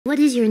What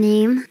is your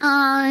name?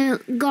 Gawr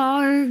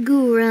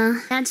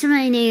Gura. That's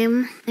my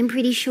name. I'm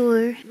pretty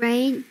sure,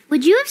 right?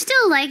 Would you have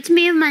still liked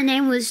me if my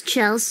name was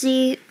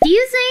Chelsea? Do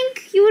you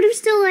think you would have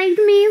still liked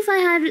me if I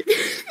had...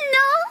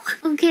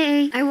 No?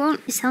 Okay, I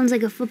won't. It sounds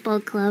like a football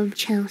club,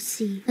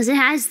 Chelsea. Because it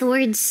has the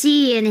word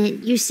C in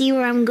it. You see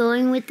where I'm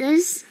going with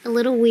this? A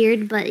little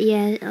weird, but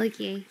yeah,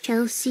 okay.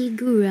 Chelsea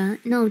Gura.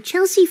 No,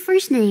 Chelsea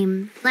first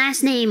name.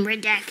 Last name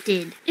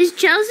redacted. Is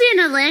Chelsea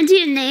an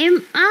Atlantean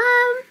name?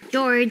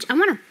 George. I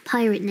want a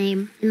pirate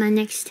name in my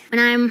next... When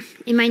I'm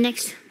in my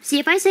next... See,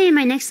 if I say in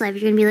my next life,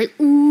 you're gonna be like,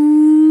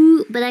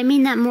 ooh, but I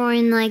mean that more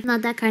in, like,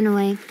 not that kind of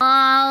way.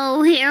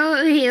 Oh,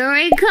 here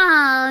it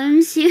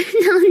comes.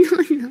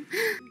 No.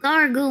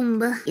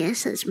 Gargoomba.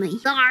 Yes, that's me.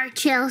 Gar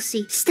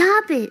Chelsea.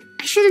 Stop it.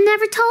 I should have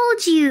never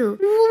told you.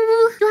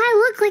 Ooh, do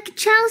I look like a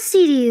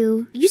Chelsea to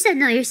you? You said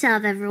no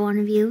yourself, every one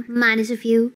of you. Minus a few.